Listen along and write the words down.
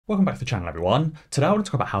Welcome back to the channel, everyone. Today I want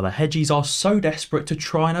to talk about how the hedgies are so desperate to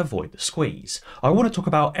try and avoid the squeeze. I want to talk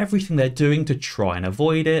about everything they're doing to try and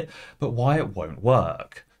avoid it, but why it won't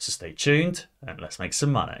work. So stay tuned and let's make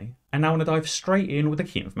some money. And now I want to dive straight in with the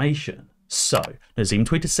key information. So, Nazim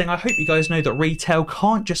tweeted saying, I hope you guys know that retail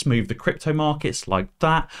can't just move the crypto markets like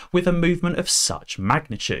that with a movement of such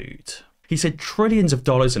magnitude. He said trillions of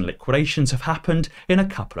dollars in liquidations have happened in a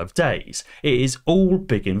couple of days. It is all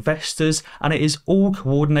big investors and it is all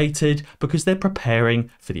coordinated because they're preparing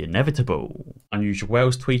for the inevitable. Unusual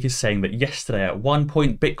Wells tweeted saying that yesterday at one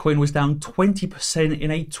point Bitcoin was down 20%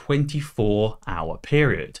 in a 24-hour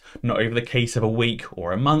period. Not over the case of a week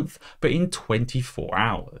or a month, but in 24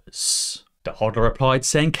 hours. The hodler replied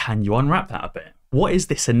saying, can you unwrap that a bit? What is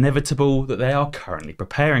this inevitable that they are currently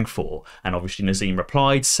preparing for? And obviously Nazim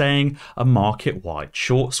replied saying a market-wide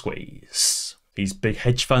short squeeze. These big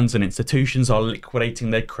hedge funds and institutions are liquidating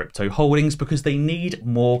their crypto holdings because they need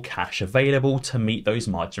more cash available to meet those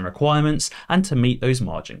margin requirements and to meet those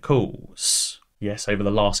margin calls. Yes, over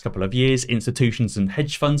the last couple of years, institutions and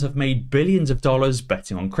hedge funds have made billions of dollars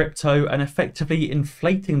betting on crypto and effectively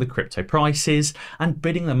inflating the crypto prices and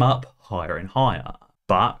bidding them up higher and higher.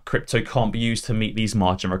 But crypto can't be used to meet these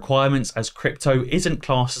margin requirements as crypto isn't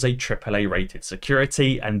classed as a AAA rated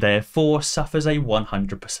security and therefore suffers a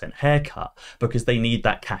 100% haircut. Because they need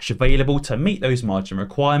that cash available to meet those margin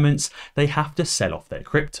requirements, they have to sell off their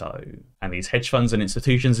crypto. And these hedge funds and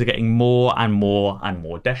institutions are getting more and more and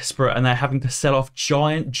more desperate, and they're having to sell off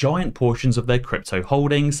giant portions of their crypto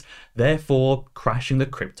holdings, therefore crashing the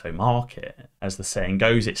crypto market. As the saying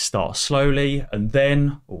goes, it starts slowly and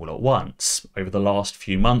then all at once. Over the last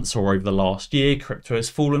few months or over the last year, crypto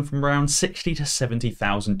has fallen from around $60,000 to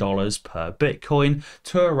 $70,000 per Bitcoin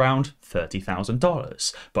to around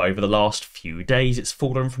 $30,000. But over the last few days, it's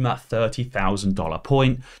fallen from that $30,000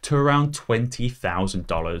 point to around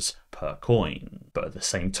 $20,000 per coin. But at the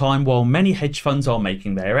same time, while many hedge funds are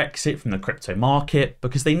making their exit from the crypto market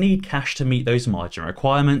because they need cash to meet those margin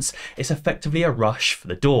requirements, it's effectively a rush for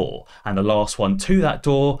the door, and the last one to that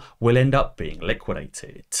door will end up being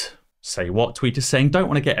liquidated. Say what tweet is saying, don't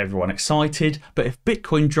want to get everyone excited, but if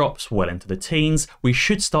Bitcoin drops well into the teens, we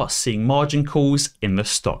should start seeing margin calls in the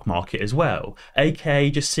stock market as well, aka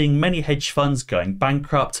just seeing many hedge funds going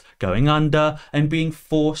bankrupt, going under, and being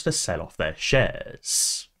forced to sell off their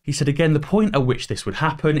shares. He said again, the point at which this would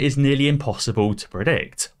happen is nearly impossible to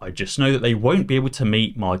predict. I just know that they won't be able to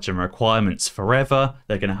meet margin requirements forever.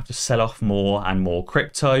 They're going to have to sell off more and more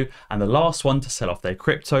crypto, and the last one to sell off their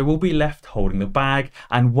crypto will be left holding the bag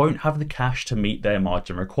and won't have the cash to meet their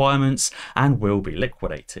margin requirements and will be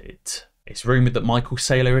liquidated. It's rumoured that Michael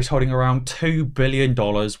Saylor is holding around $2 billion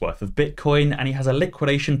worth of Bitcoin and he has a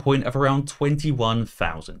liquidation point of around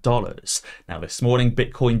 $21,000. Now this morning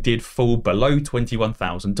Bitcoin did fall below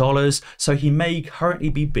 $21,000, so he may currently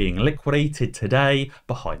be being liquidated today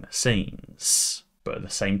behind the scenes. But at the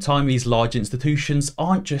same time, these large institutions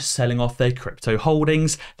aren't just selling off their crypto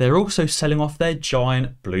holdings, they're also selling off their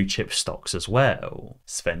giant blue chip stocks as well.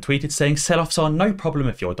 Sven tweeted saying sell-offs are no problem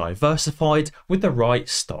if you're diversified with the right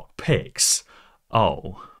stock picks.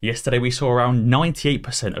 Oh, yesterday we saw around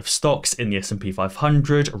 98% of stocks in the S&P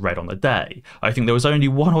 500 red on the day. I think there was only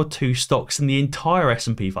one or two stocks in the entire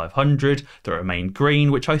S&P 500 that remained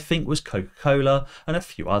green, which I think was Coca-Cola and a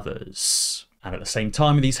few others. And at the same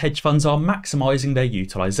time, these hedge funds are maximising their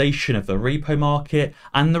utilisation of the repo market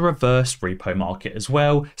and the reverse repo market as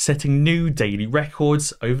well, setting new daily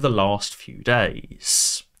records over the last few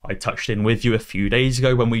days. I touched in with you a few days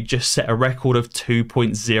ago when we just set a record of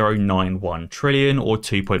 2.091 trillion or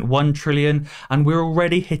 2.1 trillion, and we're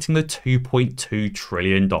already hitting the $2.2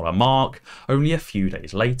 trillion mark only a few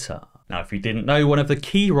days later. Now, if you didn't know, one of the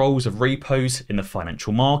key roles of repos in the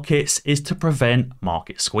financial markets is to prevent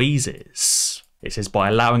market squeezes. It says by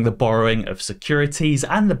allowing the borrowing of securities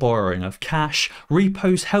and the borrowing of cash,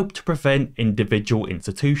 repos help to prevent individual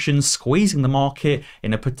institutions squeezing the market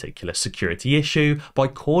in a particular security issue by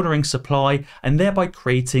cornering supply and thereby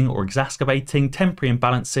creating or exacerbating temporary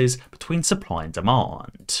imbalances between supply and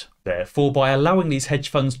demand. Therefore, by allowing these hedge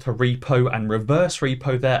funds to repo and reverse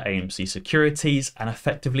repo their AMC securities and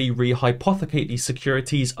effectively rehypothecate these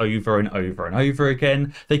securities over and over and over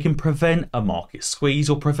again, they can prevent a market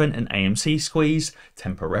squeeze or prevent an AMC squeeze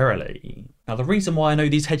temporarily. Now, the reason why I know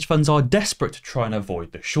these hedge funds are desperate to try and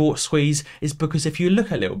avoid the short squeeze is because if you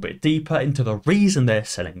look a little bit deeper into the reason they're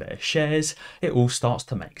selling their shares, it all starts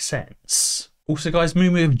to make sense. Also guys,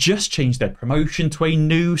 Moomoo have just changed their promotion to a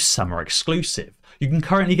new summer exclusive. You can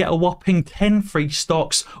currently get a whopping 10 free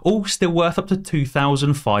stocks, all still worth up to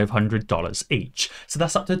 $2,500 each. So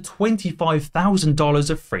that's up to $25,000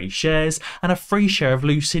 of free shares and a free share of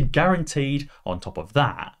Lucid guaranteed on top of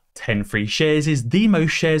that. 10 free shares is the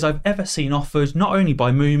most shares I've ever seen offered, not only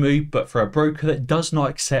by Moomoo, but for a broker that does not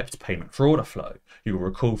accept payment for order flow. You will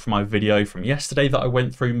recall from my video from yesterday that I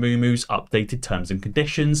went through Moomoo's updated terms and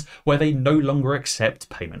conditions, where they no longer accept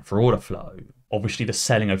payment for order flow. Obviously, the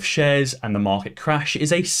selling of shares and the market crash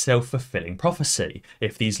is a self-fulfilling prophecy.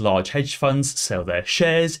 If these large hedge funds sell their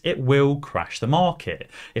shares, it will crash the market.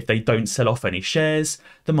 If they don't sell off any shares,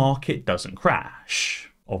 the market doesn't crash.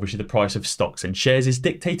 Obviously, the price of stocks and shares is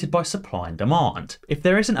dictated by supply and demand. If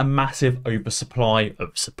there isn't a massive oversupply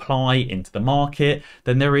of supply into the market,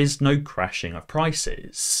 then there is no crashing of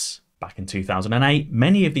prices. Back in 2008,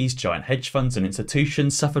 many of these giant hedge funds and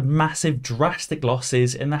institutions suffered massive, drastic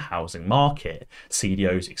losses in the housing market.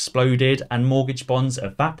 CDOs exploded and mortgage bonds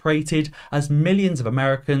evaporated as millions of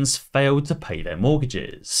Americans failed to pay their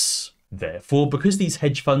mortgages. Therefore, because these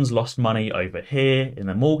hedge funds lost money over here in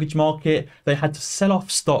the mortgage market, they had to sell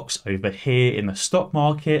off stocks over here in the stock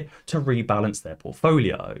market to rebalance their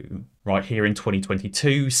portfolio. Right here in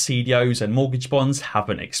 2022, CDOs and mortgage bonds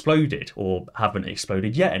haven't exploded, or haven't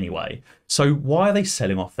exploded yet anyway. So why are they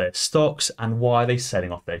selling off their stocks and why are they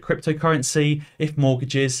selling off their cryptocurrency if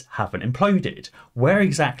mortgages haven't imploded? Where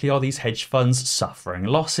exactly are these hedge funds suffering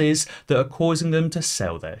losses that are causing them to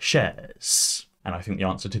sell their shares? And I think the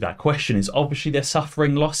answer to that question is obviously they're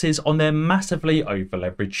suffering losses on their massively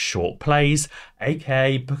overleveraged short plays,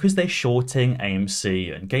 aka because they're shorting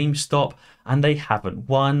AMC and GameStop and they haven't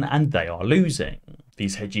won and they are losing.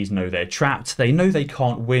 These hedgies know they're trapped, they know they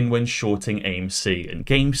can't win when shorting AMC and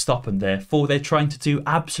GameStop, and therefore they're trying to do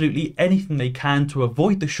absolutely anything they can to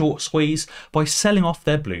avoid the short squeeze by selling off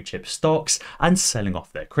their blue chip stocks and selling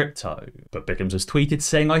off their crypto. But Biggums has tweeted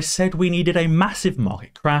saying, "I said we needed a massive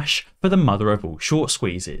market crash for the mother of all short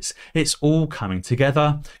squeezes. It's all coming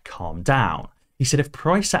together, calm down." He said, if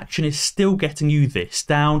price action is still getting you this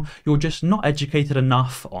down, you're just not educated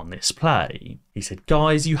enough on this play. He said,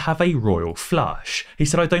 guys, you have a royal flush. He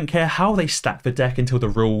said, I don't care how they stack the deck until the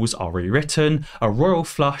rules are rewritten. A royal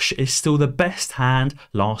flush is still the best hand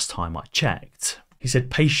last time I checked. He said,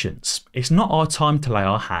 patience. It's not our time to lay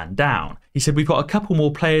our hand down. He said, we've got a couple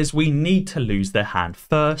more players we need to lose their hand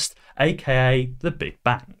first, aka the big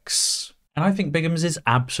banks. And I think Biggums is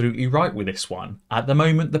absolutely right with this one. At the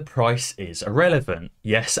moment, the price is irrelevant.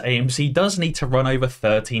 Yes, AMC does need to run over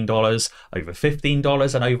 $13, over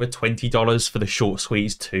 $15 and over $20 for the short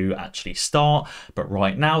squeeze to actually start. But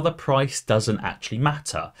right now, the price doesn't actually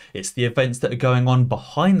matter. It's the events that are going on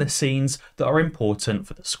behind the scenes that are important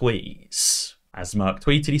for the squeeze. As Merck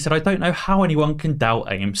tweeted, he said, I don't know how anyone can doubt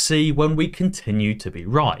AMC when we continue to be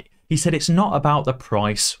right. He said, it's not about the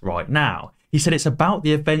price right now. He said it's about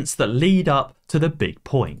the events that lead up to the big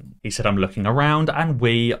point. He said, I'm looking around and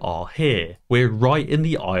we are here. We're right in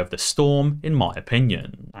the eye of the storm, in my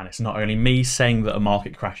opinion. And it's not only me saying that a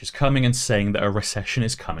market crash is coming and saying that a recession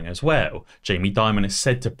is coming as well. Jamie Dimon has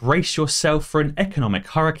said to brace yourself for an economic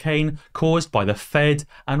hurricane caused by the Fed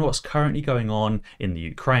and what's currently going on in the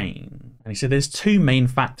Ukraine. And he said there's two main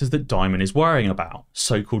factors that Dimon is worrying about.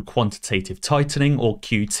 So-called quantitative tightening, or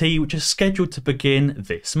QT, which is scheduled to begin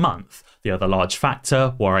this month. The other large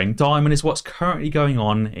factor worrying Dimon is what's currently going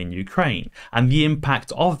on in Ukraine and the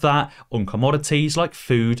impact of that on commodities like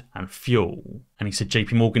food and fuel. And he said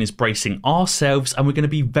JP Morgan is bracing ourselves and we're going to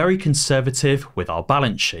be very conservative with our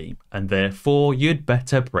balance sheet, and therefore you'd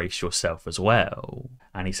better brace yourself as well.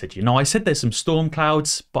 And he said, you know, I said there's some storm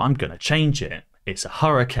clouds, but I'm going to change it. It's a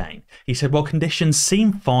hurricane. He said, while conditions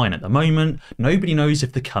seem fine at the moment, nobody knows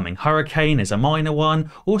if the coming hurricane is a minor one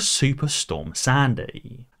or Superstorm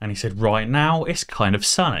Sandy. And he said, right now, it's kind of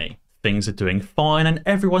sunny. Things are doing fine and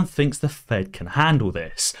everyone thinks the Fed can handle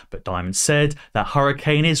this. But Dimon said that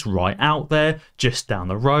hurricane is right out there, just down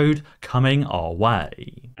the road, coming our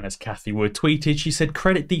way. And as Kathy Wood tweeted, she said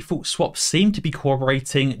credit default swaps seem to be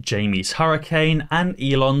corroborating Jamie's hurricane and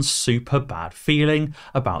Elon's super bad feeling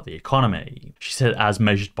about the economy. She said as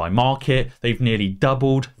measured by market, they've nearly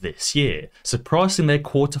doubled this year, surpassing their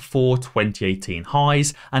Q4 2018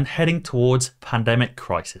 highs and heading towards pandemic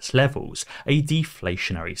crisis levels, a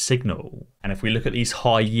deflationary signal. And if we look at these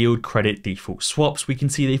high yield credit default swaps, we can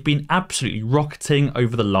see they've been absolutely rocketing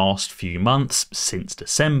over the last few months since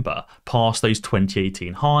December, past those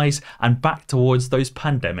 2018 highs and back towards those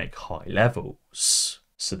pandemic high levels.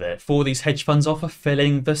 So therefore, these hedge funds are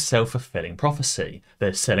fulfilling the self-fulfilling prophecy.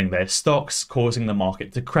 They're selling their stocks, causing the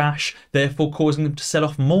market to crash, therefore causing them to sell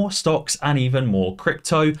off more stocks and even more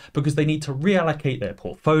crypto because they need to reallocate their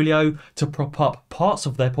portfolio to prop up parts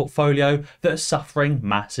of their portfolio that are suffering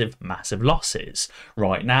massive losses.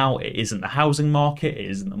 Right now, it isn't the housing market, it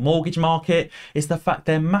isn't the mortgage market, it's the fact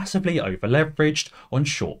they're massively over-leveraged on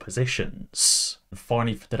short positions. And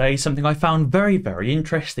finally for today, something I found very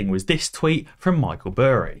interesting was this tweet from Michael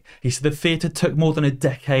Burry. He said the theatre took more than a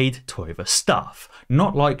decade to overstuff.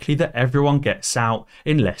 Not likely that everyone gets out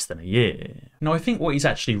in less than a year. Now I think what he's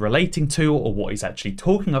actually relating to, or what he's actually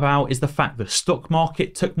talking about, is the fact the stock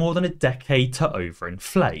market took more than a decade to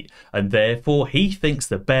overinflate, and therefore he thinks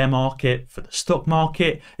the bear market for the stock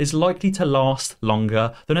market is likely to last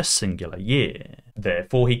longer than a singular year.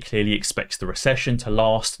 Therefore, he clearly expects the recession to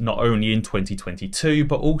last not only in 2022,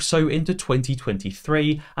 but also into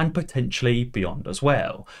 2023 and potentially beyond as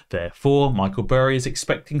well. Therefore, Michael Burry is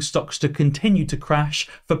expecting stocks to continue to crash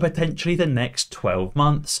for potentially the next 12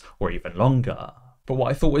 months or even longer. But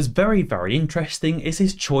what I thought was very interesting is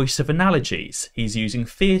his choice of analogies. He's using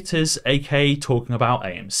theatres, aka talking about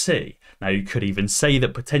AMC. Now you could even say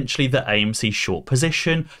that potentially the AMC short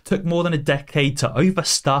position took more than a decade to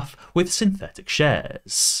overstuff with synthetic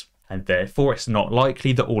shares. And therefore it's not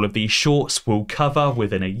likely that all of these shorts will cover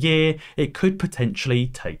within a year, it could potentially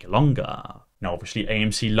take longer. Now obviously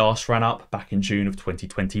AMC last ran up back in June of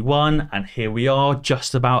 2021 and here we are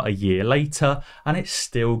just about a year later and it's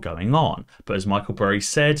still going on. But as Michael Burry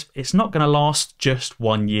said, it's not going to last just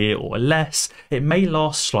 1 year or less, it may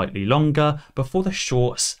last slightly longer before the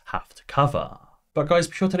shorts have to cover. But guys,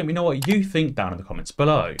 be sure to let me know what you think down in the comments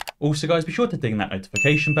below. Also guys, be sure to ding that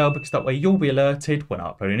notification bell because that way you'll be alerted when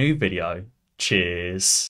I upload a new video. Cheers!